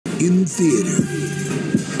in theater.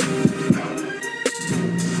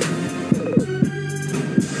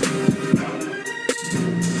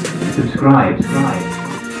 Subscribe.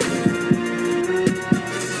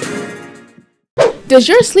 Does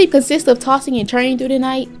your sleep consist of tossing and turning through the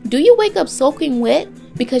night? Do you wake up soaking wet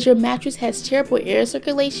because your mattress has terrible air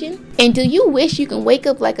circulation? And do you wish you can wake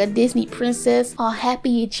up like a Disney princess, all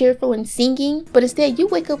happy and cheerful and singing, but instead you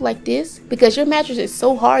wake up like this because your mattress is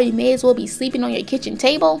so hard you may as well be sleeping on your kitchen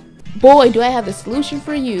table? Boy, do I have the solution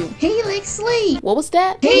for you. Helix Sleep. What was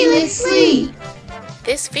that? Helix Sleep.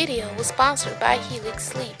 This video was sponsored by Helix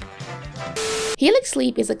Sleep. Helix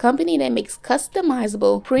Sleep is a company that makes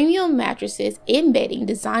customizable premium mattresses and bedding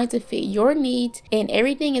designed to fit your needs, and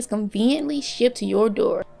everything is conveniently shipped to your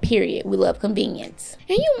door. Period. We love convenience.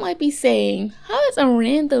 And you might be saying, how is a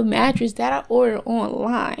random mattress that I ordered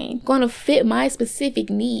online gonna fit my specific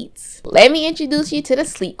needs? Let me introduce you to the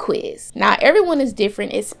sleep quiz. Now, everyone is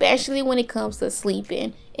different, especially when it comes to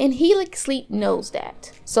sleeping, and Helix Sleep knows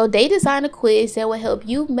that. So they designed a quiz that will help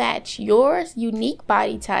you match your unique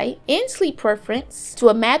body type and sleep preference to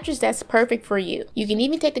a mattress that's perfect for you. You can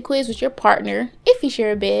even take the quiz with your partner if you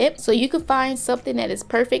share a bed, so you can find something that is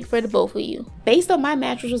perfect for the both of you. Based on my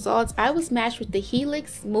mattress results, I was matched with the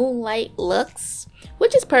Helix Moonlight Luxe,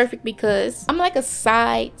 which is perfect because I'm like a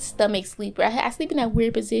side stomach sleeper. I sleep in that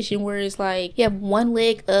weird position where it's like you have one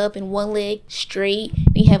leg up and one leg straight.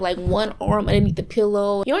 Then you have like one arm underneath the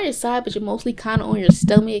pillow. You're on your side, but you're mostly kind of on your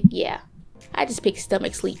stomach. Yeah, I just pick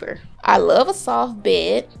stomach sleeper. I love a soft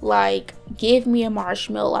bed. Like, give me a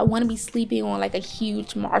marshmallow. I want to be sleeping on like a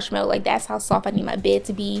huge marshmallow. Like, that's how soft I need my bed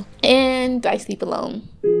to be. And I sleep alone.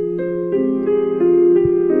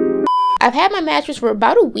 I've had my mattress for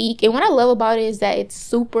about a week, and what I love about it is that it's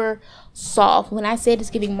super soft. When I said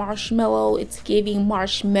it's giving marshmallow, it's giving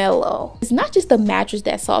marshmallow. It's not just the mattress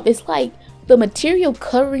that's soft, it's like the material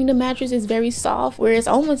covering the mattress is very soft, where it's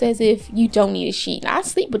almost as if you don't need a sheet. Now, I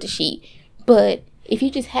sleep with the sheet, but if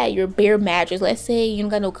you just had your bare mattress, let's say you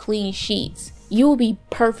don't got no clean sheets, you will be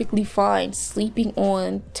perfectly fine sleeping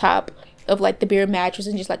on top of like the bare mattress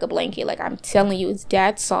and just like a blanket. Like, I'm telling you, it's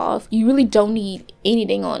that soft. You really don't need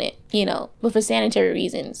anything on it, you know, but for sanitary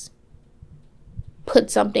reasons,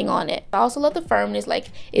 put something on it. I also love the firmness.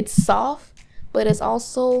 Like, it's soft, but it's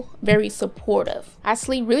also very supportive. I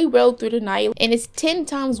sleep really well through the night, and it's 10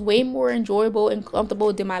 times way more enjoyable and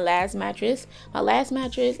comfortable than my last mattress. My last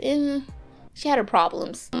mattress, she had her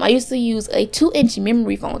problems. I used to use a 2-inch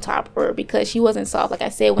memory foam topper because she wasn't soft. Like I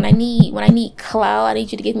said, when I need cloud, I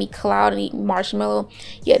need you to give me cloud. I need marshmallow.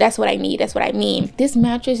 Yeah, that's what I need. That's what I mean. This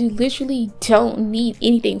mattress, you literally don't need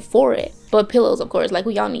anything for it but pillows, of course. Like,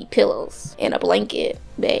 we all need pillows and a blanket,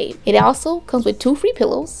 babe. It also comes with 2 free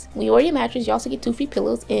pillows. When you order your mattress, you also get 2 free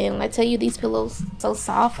pillows. And when I tell you, these pillows so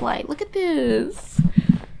soft, like, look at this.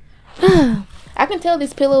 I can tell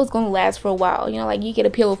this pillow is gonna last for a while. You know, like, you get a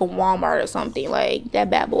pillow from Walmart or something, like that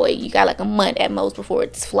bad boy, you got like a month at most before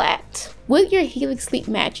it's flat. With your Helix Sleep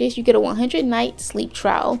mattress, you get a 100-night sleep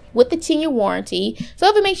trial with a 10-year warranty. So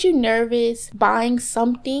if it makes you nervous buying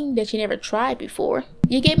something that you never tried before,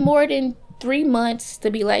 you get more than 3 months to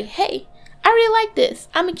be like, hey, I really like this,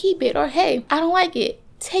 I'm gonna keep it. Or, hey, I don't like it,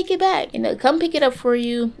 take it back. And they'll come pick it up for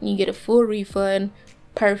you, and you get a full refund.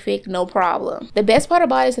 Perfect, no problem. The best part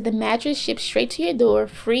about it is that the mattress ships straight to your door,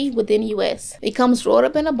 free within the US. It comes rolled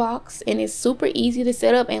up in a box, and it's super easy to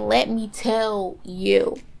set up. And let me tell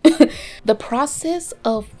you, the process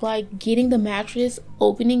of like getting the mattress,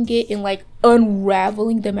 opening it, and like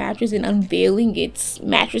unraveling the mattress and unveiling its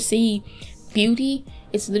mattressy beauty,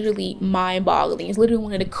 it's literally mind-boggling. It's literally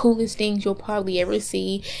one of the coolest things you'll probably ever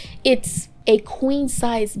see. It's a queen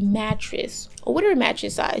size mattress, or whatever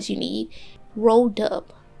mattress size you need, rolled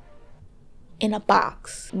up in a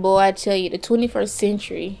box. Boy, I tell you, the 21st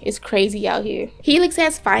century is crazy out here. Helix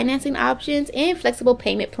has financing options and flexible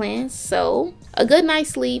payment plans, so a good night's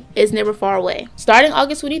sleep is never far away. Starting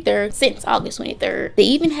August 23rd, since August 23rd, they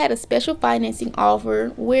even had a special financing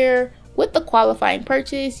offer where with the qualifying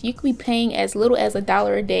purchase, you could be paying as little as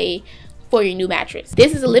 $1 a day for your new mattress.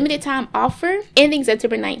 This is a limited time offer ending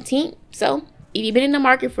September 19th, so if you've been in the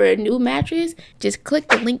market for a new mattress, just click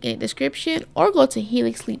the link in the description or go to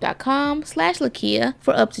helixsleep.com/Lakia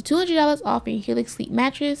for up to $200 off your Helix Sleep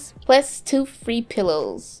mattress, plus 2 free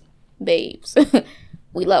pillows, babes.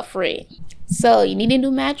 We love free. So you need a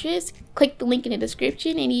new mattress? Click the link in the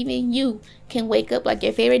description, and even you can wake up like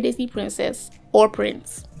your favorite Disney princess or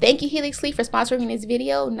prince. Thank you, Helix Sleep, for sponsoring this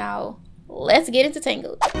video. Now, let's get into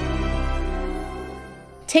Tangled.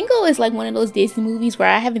 Tangled is like one of those Disney movies where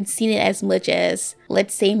I haven't seen it as much as,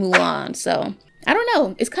 let's say, Mulan. So I don't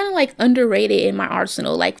know. It's kind of like underrated in my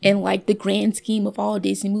arsenal, like in like the grand scheme of all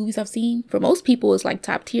Disney movies I've seen. For most people, it's like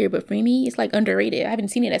top tier, but for me, it's like underrated. I haven't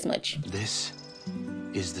seen it as much. This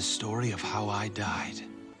is the story of how I died.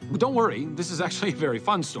 But don't worry, this is actually a very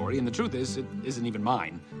fun story, and the truth is, it isn't even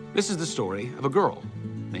mine. This is the story of a girl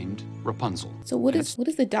named Rapunzel. So what does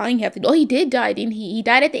the dying have to do? Oh, he did die, didn't he? He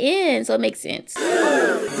died at the end, so it makes sense.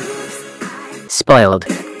 Spoiled.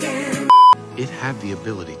 It had the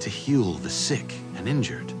ability to heal the sick and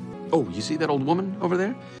injured. Oh, you see that old woman over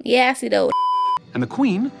there? Yeah, I see though. And the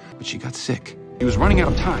queen, but she got sick. She was running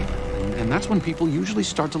out of time, and that's when people usually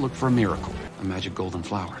start to look for a miracle, a magic golden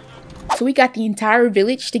flower. So we got the entire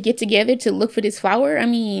village to get together to look for this flower? I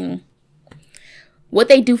mean, what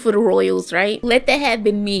they do for the royals, right? Let that have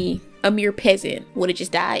been me, a mere peasant, would have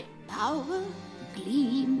just died. Power,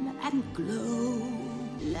 gleam, and glow.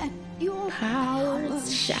 Let your Power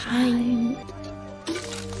shine.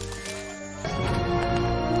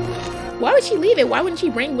 Why would she leave it? Why wouldn't she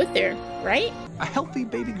bring with her, right? A healthy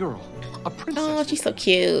baby girl, a princess. Oh, she's so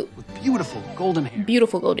cute. With beautiful golden hair.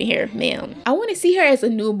 Beautiful golden hair, ma'am. I want to see her as a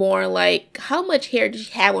newborn. Like, how much hair did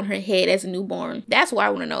she have on her head as a newborn? That's what I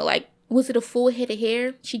want to know. Like, was it a full head of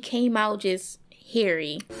hair? She came out just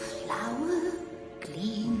hairy. flower,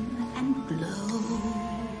 gleam, and glow.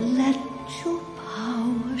 Let your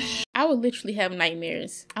power shine. I would literally have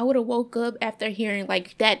nightmares. I would have woke up after hearing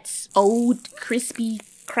like that old, crispy,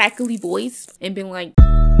 crackly voice and been like,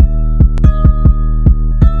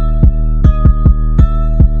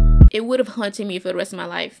 it would have haunted me for the rest of my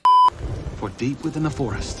life. For deep within the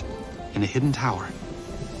forest, in a hidden tower,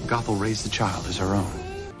 Gothel raised the child as her own.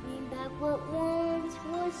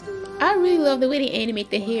 I really love the way they animate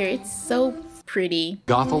the hair. It's so pretty.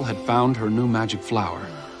 Gothel had found her new magic flower.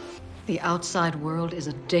 The outside world is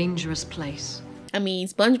a dangerous place. I mean,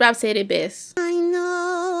 SpongeBob said it best. I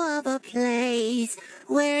know of a place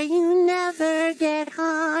where you never get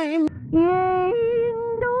harmed.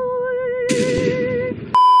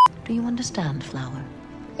 Do you understand, Flower?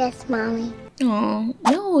 Yes, Mommy. Oh,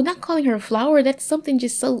 no, not calling her Flower. That's something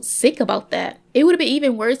just so sick about that. It would have been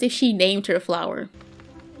even worse if she named her Flower.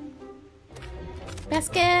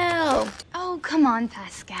 Pascal! Oh, come on,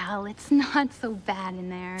 Pascal. It's not so bad in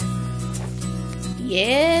there.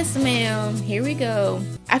 Yes, ma'am. Here we go.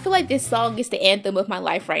 I feel like this song is the anthem of my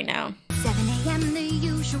life right now. 7 a.m. the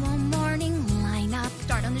usual morning line up.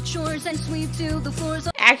 Start on the chores and sweep to the floors.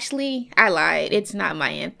 Actually, I lied. It's not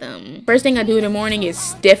my anthem. First thing I do in the morning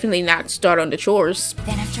is definitely not start on the chores.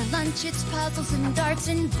 Then after lunch, it's puzzles and darts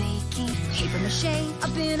and baking. Paper mache, a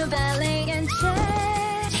bit of ballet and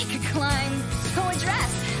chess. Take a climb, sew a dress.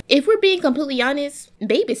 If we're being completely honest,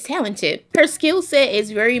 Babe is talented. Her skill set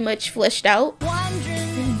is very much fleshed out.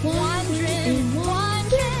 Wondering, when will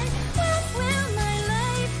my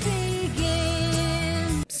life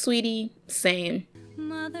begin? Sweetie, same.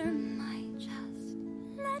 Mother might just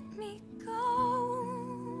let me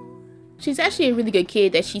go. She's actually a really good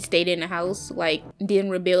kid that she stayed in the house, like,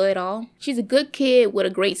 didn't rebel at all. She's a good kid with a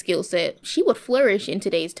great skill set. She would flourish in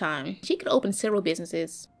today's time. She could open several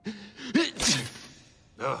businesses.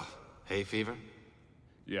 Ugh, hay fever?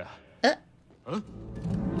 Yeah. Huh?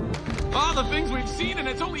 All the things we've seen, and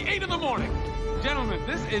it's only 8 in the morning. Gentlemen,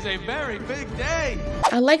 this is a very big day.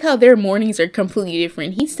 I like how their mornings are completely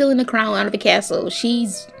different. He's still in the crown out of the castle.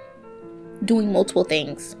 She's doing multiple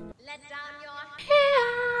things. Let down your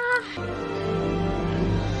hair.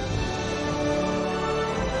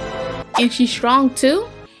 And she's strong too?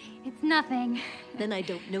 It's nothing. Then I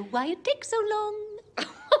don't know why it takes so long.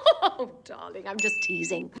 Oh, darling, I'm just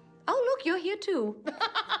teasing. Oh, look, you're here too.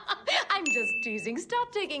 I'm just teasing.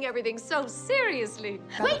 Stop taking everything so seriously.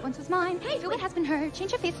 What once was mine. Hey, feel what has been heard.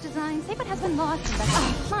 Change your face design. Save what has been lost. And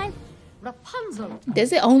that's mine. Rapunzel.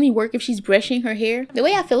 Does it only work if she's brushing her hair? The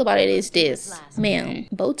way I feel about it is this. Ma'am,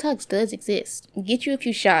 Botox does exist. Get you a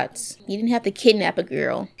few shots. You didn't have to kidnap a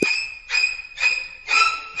girl.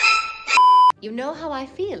 You know how I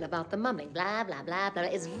feel about the mumming. Blah, blah, blah, blah.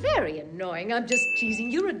 It's very annoying. I'm just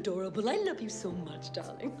teasing. You're adorable. I love you so much,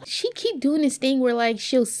 darling. She keep doing this thing where like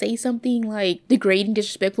she'll say something like degrading,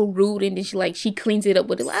 disrespectful, rude, and then she cleans it up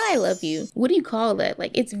with I love you. What do you call that?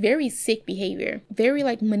 Like, it's very sick behavior. Very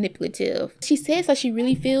like manipulative. She says how she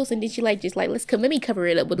really feels, and then she like just like let me cover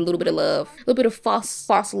it up with a little bit of love. A little bit of false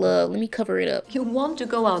love. Let me cover it up. You want to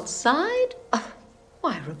go outside?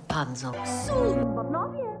 Why, Rapunzel? Soon, but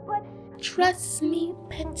not yet. But Trust me,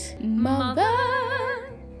 pet mother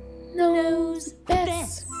knows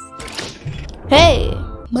best. Hey,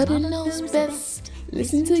 mother knows best.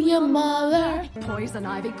 Listen to your mother. Poison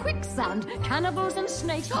ivy, quicksand, cannibals and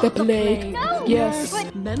snakes. The plague. No, Yes.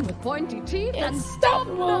 but men with pointy teeth And and stop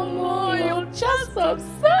no more, you'll just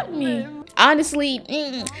upset me. Honestly,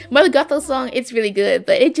 Mother Gothel song, it's really good,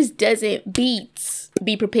 but it just doesn't beat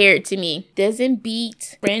Be Prepared to me. Doesn't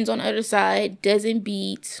beat Friends on the Other Side. Doesn't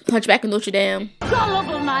beat Hunchback of Notre Dame.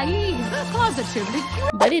 gullible, naive, positively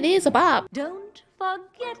cute. But it is a bop. Don't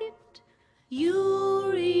forget it.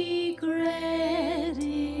 You regret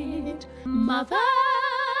it. Mother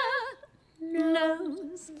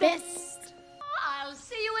knows best. I'll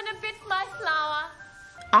see you in a bit, my flower.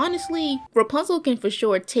 Honestly, Rapunzel can for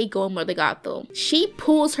sure take on Mother Gothel. She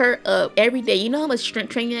pulls her up every day. You know how much strength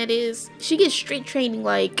training that is? She gets strength training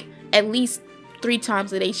like at least 3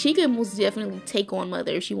 times a day. She could most definitely take on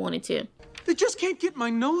Mother if she wanted to. They just can't get my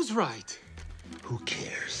nose right. Who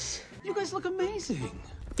cares? You guys look amazing.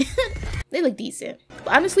 They look decent.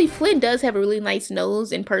 But honestly, Flynn does have a really nice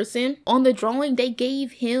nose in person. On the drawing, they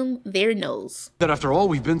gave him their nose. That after all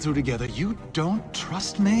we've been through together, you don't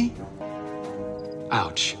trust me?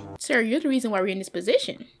 Ouch. Sir, you're the reason why we're in this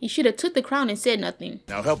position. You should have took the crown and said nothing.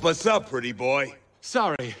 Now help us up, pretty boy.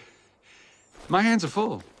 Sorry. My hands are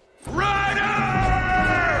full.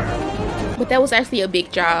 But that was actually a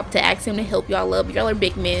big job to ask him to help y'all up. Y'all are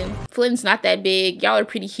big men. Flynn's not that big. Y'all are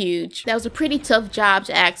pretty huge. That was a pretty tough job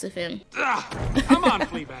to ask of him. Come on,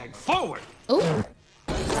 Fleabag, forward. Ooh.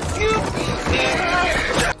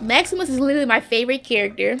 Maximus is literally my favorite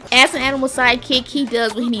character. As an animal sidekick, he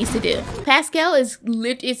does what he needs to do. Pascal is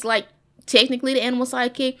like technically the animal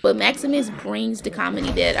sidekick, but Maximus brings the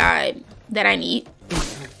comedy that I need.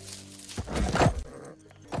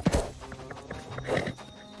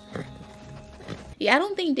 Yeah, I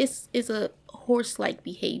don't think this is a horse-like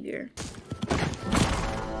behavior.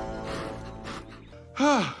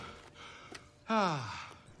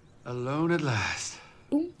 Alone at last.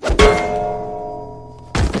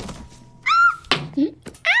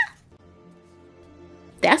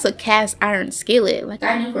 That's a cast iron skillet. Like,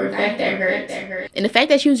 I knew for a fact that hurt. And the fact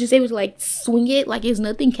that she was just able to like swing it like it's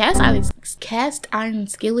nothing. Cast iron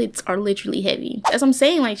skillets are literally heavy. As I'm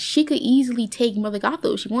saying, like she could easily take Mother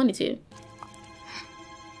Gothel if she wanted to.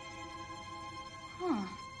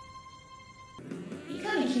 He's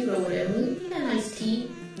kind of cute or whatever. He got nice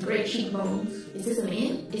teeth, great cheekbones. Is this a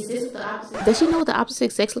man? Is this the opposite? Does she know what the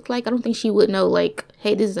opposite sex look like? I don't think she would know. Like,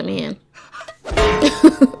 hey, this is a man.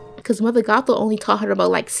 Because Mother Gothel only taught her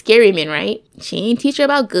about like scary men, right? She ain't teach her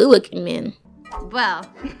about good-looking men. Well,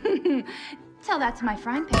 tell that to my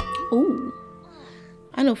frying pan. Ooh,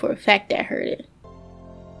 I know for a fact that hurt it.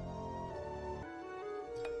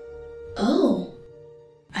 Oh,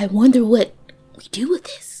 I wonder what we do with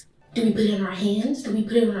this. Do we put it in our hands? Do we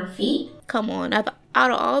put it on our feet? Come on, out of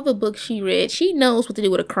all the books she read, she knows what to do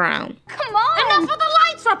with a crown. Come on! Enough of the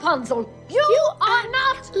lights, Rapunzel! You are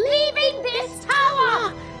not leaving this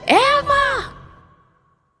tower! Ever!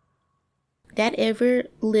 That ever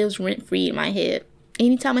lives rent-free in my head.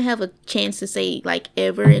 Anytime I have a chance to say like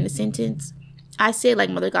ever in a sentence, I say like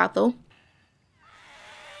Mother Gothel.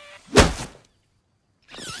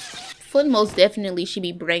 Flynn most definitely should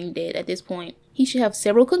be brain dead at this point. He should have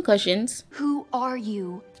several concussions. Who are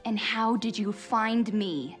you, and how did you find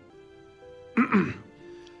me?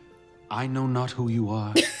 I know not who you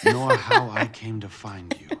are, nor how I came to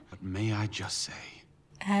find you. But may I just say...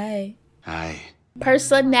 Hi. Hi.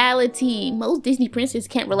 Personality. Most Disney princes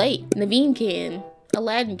can't relate. Naveen can.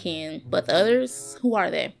 Aladdin can. But the others, who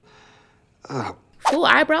are they? Full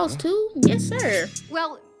eyebrows too? Yes, sir.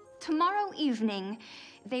 Well, tomorrow evening,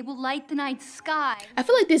 they will light the night sky. I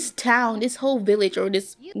feel like this town, this whole village, or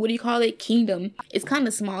this, what do you call it, kingdom, is kind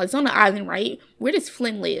of small. It's on an island, right? Where does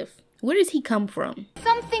Flynn live? Where does he come from?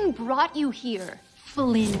 Something brought you here,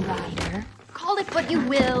 Flynn Rider. Call it what you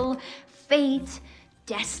will, fate,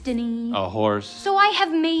 destiny. A horse. So I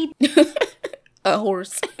have made... A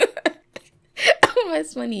horse. Oh,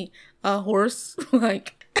 that's funny. A horse?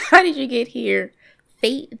 Like, how did you get here?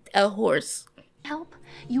 Fate, a horse. Help,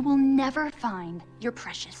 you will never find your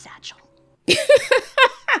precious satchel. I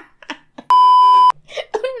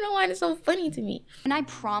don't know why it's so funny to me. And I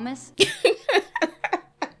promise...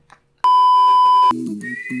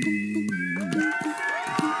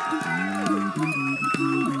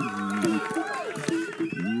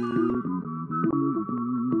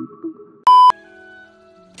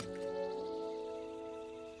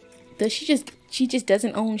 Does she just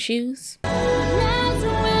doesn't own shoes? I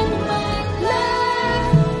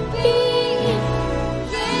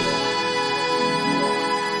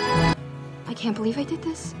can't believe I did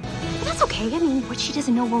this. But that's okay. I mean, what she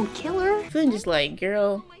doesn't know won't kill her. Flynn just like,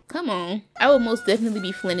 girl, come on. I would most definitely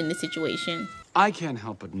be Flynn in this situation. I can't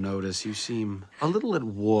help but notice you seem a little at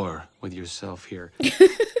war with yourself here.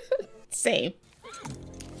 Same.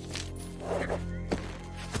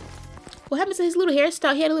 What happened to his little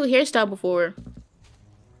hairstyle? He had a little hairstyle before.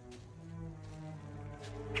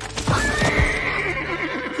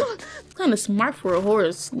 It's kind of smart for a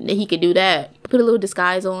horse that he could do that. Put a little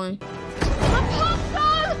disguise on.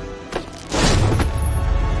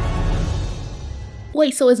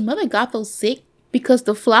 Wait, so his mother got those sick because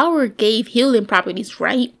the flower gave healing properties,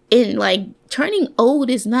 right? And like turning old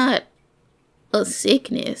is not a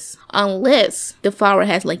sickness unless the flower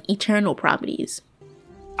has like eternal properties.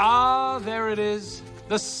 Ah, there it is.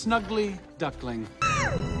 The snuggly duckling.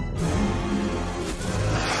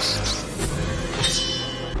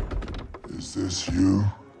 Is this you?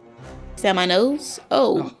 Is that my nose?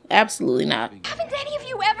 Oh, absolutely not. Haven't any of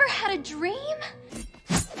you ever had a dream?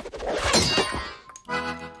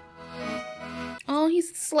 Oh,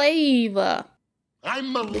 he's a slave.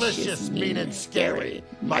 I'm malicious, mean, and scary.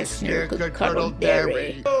 My sneer could curdle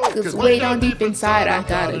dairy. Cause way down deep inside, I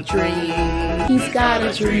got a dream. He's got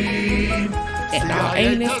a dream. And I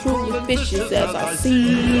ain't as cruel and vicious as I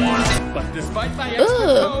seem. But despite my extra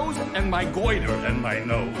toes and my goiter and my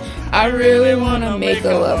nose, I really wanna make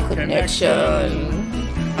a love connection.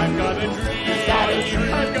 I've got a dream. He's got a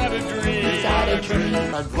dream. I've got a dream. He's got a dream.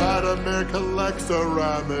 And Vladimir collects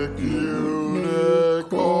ceramic unicorn.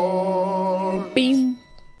 Beam.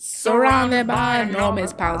 Surrounded by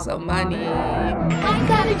enormous piles of money. I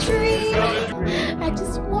got a dream. I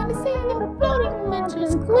just wanna see the floating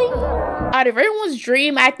letters gleam. Out of everyone's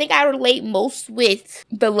dream, I think I relate most with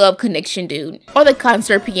the love connection dude. Or the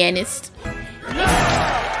concert pianist.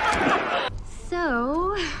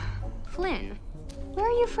 So, Flynn, where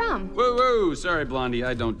are you from? Whoa, whoa, sorry, Blondie,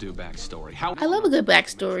 I don't do backstory. How? I love a good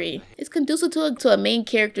backstory. It's conducive to a main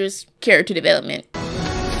character's character development.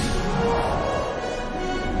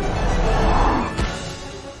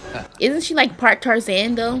 Isn't she like part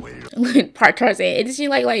Tarzan though? Part Tarzan. Isn't she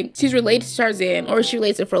like she's related to Tarzan or is she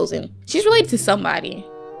related to Frozen? She's related to somebody,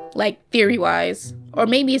 like theory wise. Or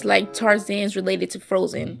maybe it's like Tarzan's related to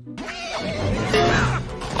Frozen.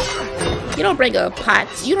 You don't bring a pot,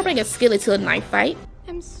 you don't bring a skillet to a knife fight.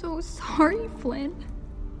 I'm so sorry, Flynn.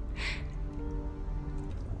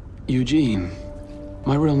 Eugene.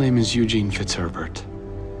 My real name is Eugene Fitzherbert.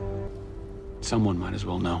 Someone might as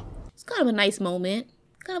well know. It's kind of a nice moment.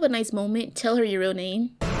 Kind of a nice moment. Tell her your real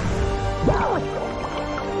name.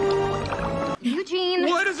 Eugene!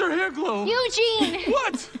 Why does her hair glow? Eugene!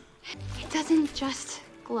 What? It doesn't just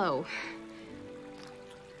glow.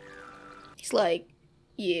 He's like,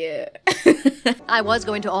 yeah. I was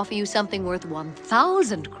going to offer you something worth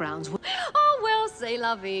 1,000 crowns. Oh, well, c'est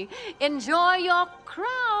la vie. Enjoy your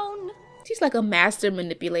crown. She's like a master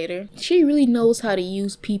manipulator. She really knows how to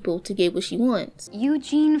use people to get what she wants.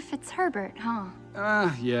 Eugene Fitzherbert, huh?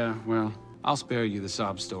 Yeah, well, I'll spare you the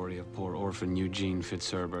sob story of poor orphan Eugene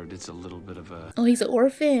Fitzherbert. It's a little bit of a... Oh, he's an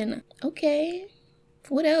orphan. Okay.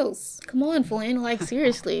 What else? Come on, Flynn. Like,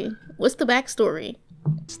 seriously. What's the backstory?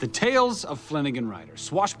 It's the tales of Flanagan Ryder.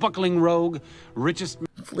 Swashbuckling rogue, richest...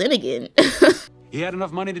 Flanagan. He had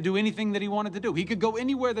enough money to do anything that he wanted to do. He could go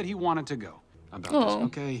anywhere that he wanted to go. About this,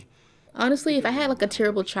 okay? Honestly, if I had like a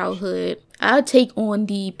terrible childhood, I'd take on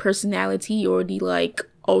the personality or the like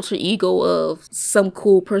alter ego of some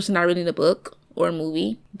cool person I read in a book or a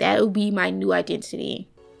movie. That would be my new identity.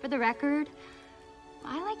 For the record,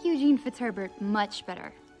 I like Eugene Fitzherbert much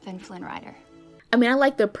better than Flynn Rider. I mean, I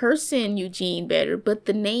like the person Eugene better, but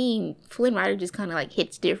the name Flynn Rider just kind of like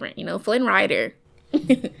hits different, you know? Flynn Rider.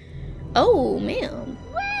 Oh, ma'am.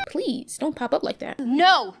 Please, don't pop up like that.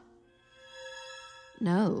 No!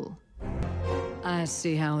 No. I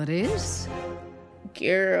see how it is.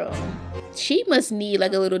 Girl, she must need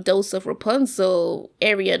like a little dose of Rapunzel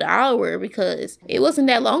every other hour because it wasn't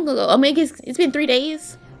that long ago. I mean, it's been 3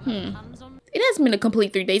 days. It hasn't been a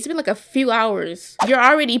complete 3 days. It's been like a few hours. You're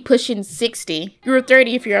already pushing 60. You were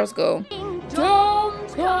 30 a few hours ago. Don't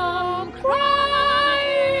come crying.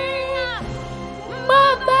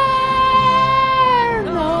 Mother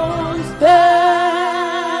knows best.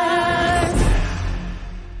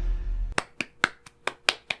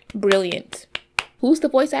 Brilliant. Who's the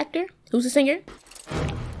voice actor? Who's the singer?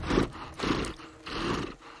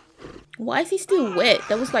 Why is he still wet?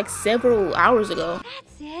 That was like several hours ago.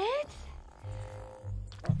 That's it.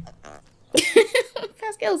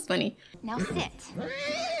 Pascal's funny. Now sit.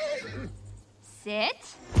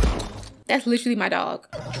 Sit. That's literally my dog.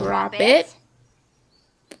 Drop it.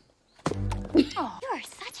 Oh, you're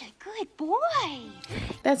such a good boy.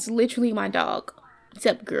 That's literally my dog.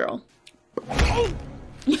 Except girl.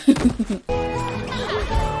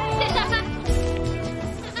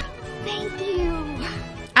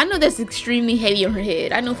 know that's extremely heavy on her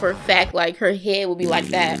head. I know for a fact, like, her head will be like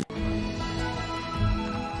that.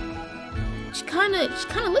 She kind of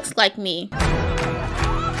looks like me.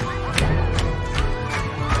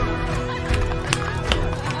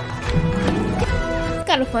 It's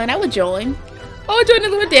kind of fun. I would join. I would join a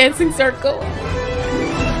little dancing circle.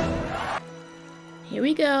 Here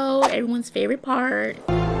we go. Everyone's favorite part.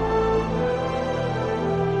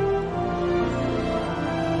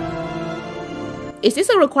 Is this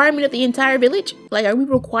a requirement of the entire village? Like, are we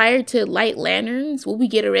required to light lanterns? Will we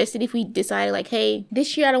get arrested if we decide, like, hey,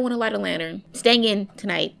 this year I don't want to light a lantern. Staying in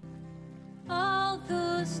tonight. All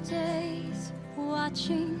those days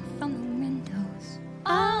watching from the windows,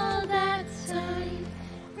 all that time,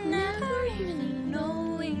 never really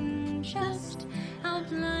knowing just how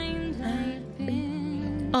blind I've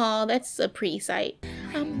been. Oh, that's a pretty sight.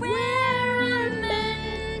 I'm where I'm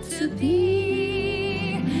meant to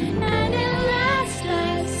be, and at last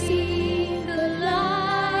I see the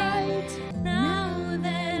light. Now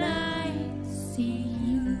that I see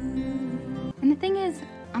you. And the thing is,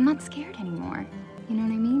 I'm not scared anymore. You know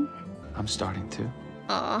what I mean? I'm starting to.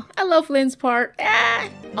 Aw, I love Flynn's part. Ah.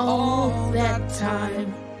 All that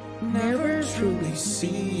time, never truly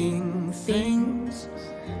seeing things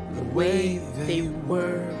the way they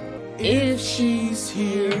were. If she's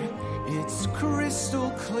here, it's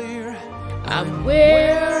crystal clear. I'm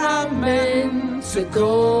where I'm meant to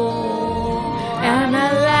go, and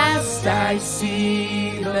at last I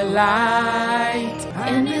see the light,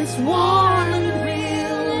 and it's warm and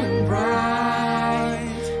real and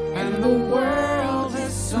bright, and the world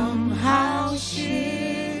has somehow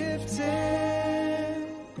shifted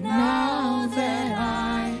now that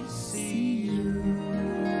I see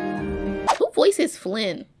you. Who voices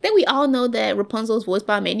Flynn? Then we all know that Rapunzel is voiced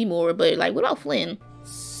by Mandy Moore, but like, what about Flynn?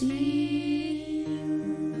 See you.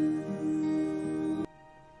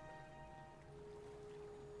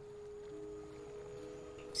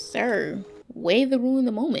 Sir, way to ruin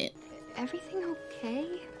the moment. Everything okay?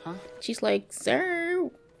 Huh? She's like, sir,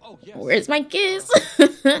 Oh, yes. where's my kiss?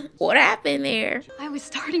 What happened there? I was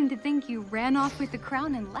starting to think you ran off with the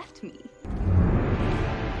crown and left me.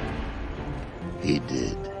 He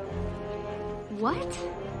did. What?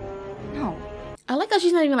 No. I like how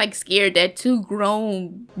she's not even like scared that two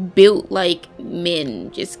grown, built like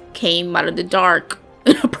men just came out of the dark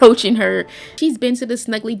approaching her. She's been to the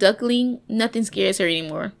Snuggly Duckling. Nothing scares her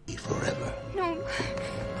anymore. Forever. No.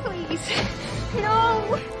 Please.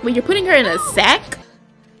 No. When you're putting her in a sack?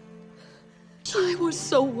 I was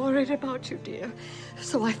so worried about you, dear.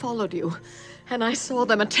 So I followed you. And I saw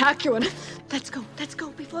them attack you and... Let's go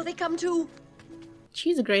before they come to.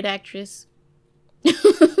 She's a great actress.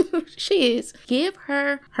 She is. Give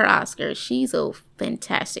her her Oscar. She's a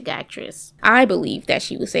fantastic actress. I believe that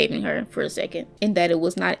she was saving her for a second and that it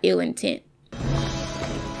was not ill intent.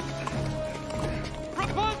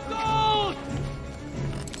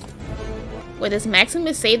 Wait, does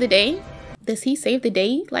Maximus save the day? Does he save the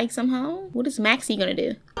day, like, somehow? What is Maxie gonna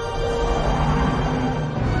do?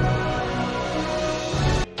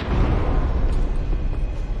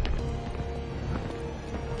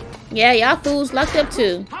 Yeah, y'all fools locked up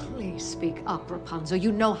too. Please speak up, Rapunzel.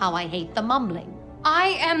 You know how I hate the mumbling.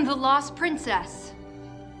 I am the lost princess.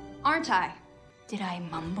 Aren't I? Did I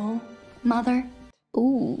mumble, mother?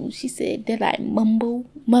 Ooh, she said, did I mumble,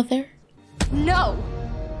 mother? No!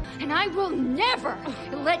 And I will never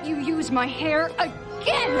let you use my hair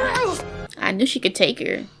again! I knew she could take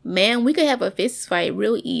her. Man, we could have a fist fight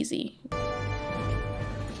real easy.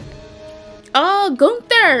 Oh,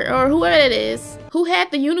 Gunther, or whoever it is. Who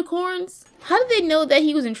had the unicorns? How did they know that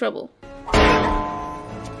he was in trouble?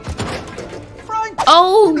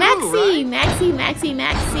 Oh, Maxie, right?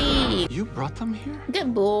 Maxie. You brought them here?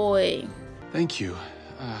 Good boy. Thank you.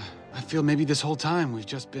 I feel maybe this whole time we've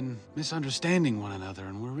just been misunderstanding one another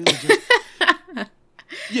and we're really just...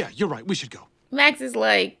 Yeah, you're right. We should go. Max is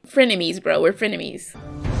like, frenemies, bro. We're frenemies.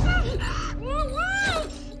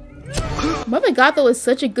 Mother Gothel is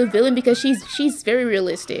such a good villain because she's very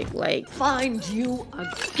realistic. Like, Find you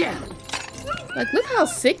again. Like, look how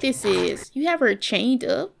sick this is. You have her chained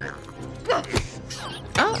up.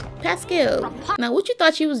 Oh, Pascal. Now, what you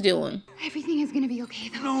thought she was doing? Everything is gonna be okay,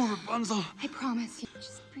 though. No, Rapunzel. I promise you.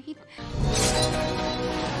 Just breathe.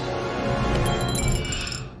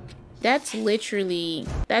 That's literally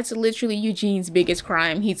Eugene's biggest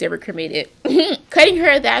crime he's ever committed. Cutting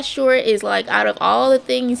her that short is like, out of all the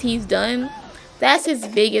things he's done, that's his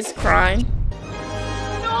biggest crime.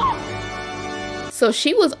 So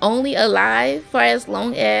she was only alive for as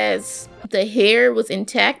long as the hair was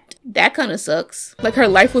intact. That kind of sucks. Like, her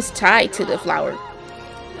life was tied to the flower.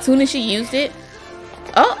 As soon as she used it,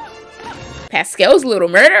 oh, Pascal's a little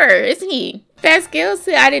murderer, isn't he? Pascal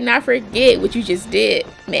said, I did not forget what you just did,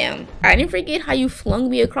 ma'am. I didn't forget how you flung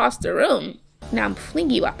me across the room. Now I'm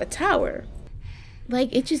flinging you out the tower.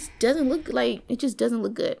 Like, it just doesn't look good.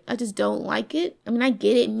 I just don't like it. I mean, I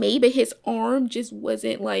get it. Maybe his arm just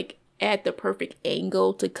wasn't like at the perfect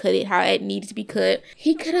angle to cut it how it needed to be cut.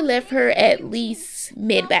 He could have left her at least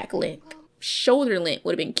mid-back length. Shoulder length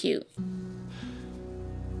would have been cute.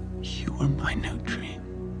 You were my new dream.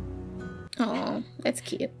 Oh, that's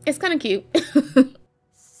cute. It's kind of cute.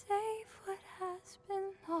 Save what has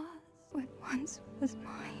been lost, what once was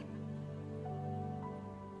mine.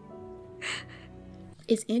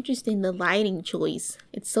 It's interesting, the lighting choice.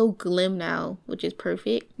 It's so glim now, which is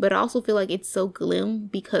perfect. But I also feel like it's so glim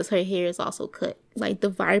because her hair is also cut. Like the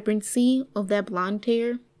vibrancy of that blonde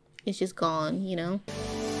hair is just gone, you know?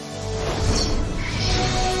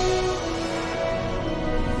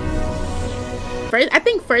 I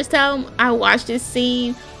think first time I watched this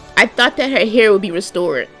scene, I thought that her hair would be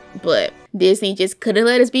restored. But Disney just couldn't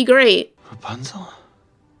let us be great. Rapunzel?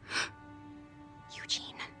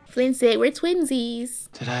 Flynn said, we're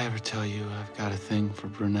twinsies. Did I ever tell you I've got a thing for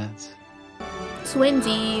brunettes?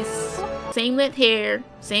 Twinsies. Same length hair,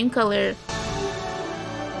 same color.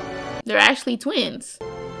 They're actually twins.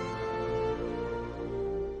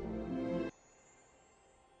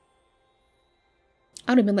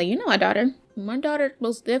 I would have been like, you know my daughter. My daughter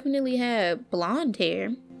most definitely had blonde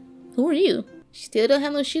hair. Who are you? She still don't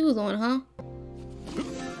have no shoes on, huh?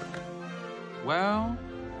 Well,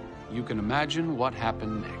 you can imagine what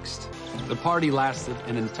happened next. The party lasted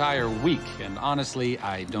an entire week, and honestly,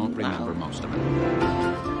 I don't remember most of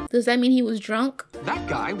it. Does that mean he was drunk? That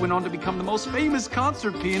guy went on to become the most famous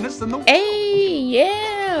concert pianist in the world. Hey,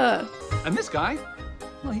 yeah. And this guy,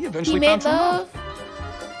 well, he eventually found some love.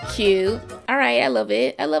 Cute. All right, I love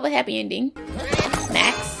it. I love a happy ending.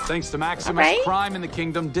 Max. Thanks to Maximus, crime in the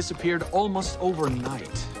kingdom disappeared almost overnight.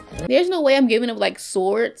 There's no way I'm giving up like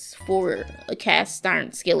swords for a cast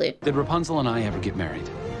iron skillet. Did Rapunzel and I ever get married?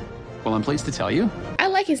 Well, I'm pleased to tell you. I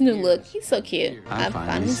like his new look. He's so cute. I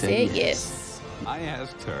finally said yes. I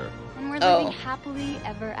asked her. And we're living happily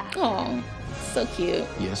ever after. Oh, so cute.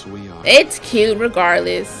 Yes, we are. It's cute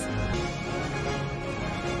regardless.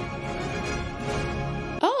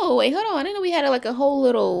 Oh, wait, hold on. I didn't know we had like a whole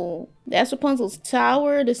little... That's Rapunzel's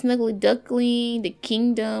tower, the Snuggly Duckling, the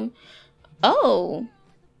kingdom. Oh.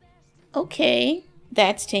 Okay.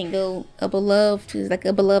 That's Tangled, a beloved, it's like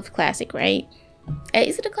a beloved classic, right?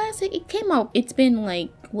 Is it a classic? It came out, it's been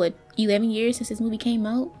like, what, 11 years since this movie came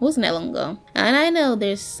out? Wasn't that long ago. And I know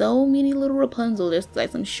there's so many little Rapunzel. There's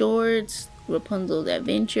like some shorts, Rapunzel's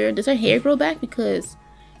Adventure. Does her hair grow back? Because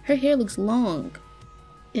her hair looks long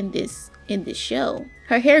in this show.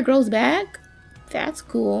 Her hair grows back? That's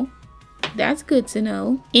cool. That's good to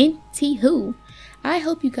know. Anywho, I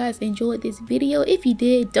hope you guys enjoyed this video. If you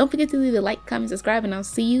did, don't forget to leave a like, comment, subscribe, and I'll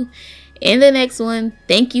see you in the next one.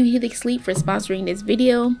 Thank you, Helix Sleep, for sponsoring this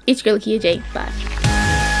video. It's your girl, Lakia J. Bye.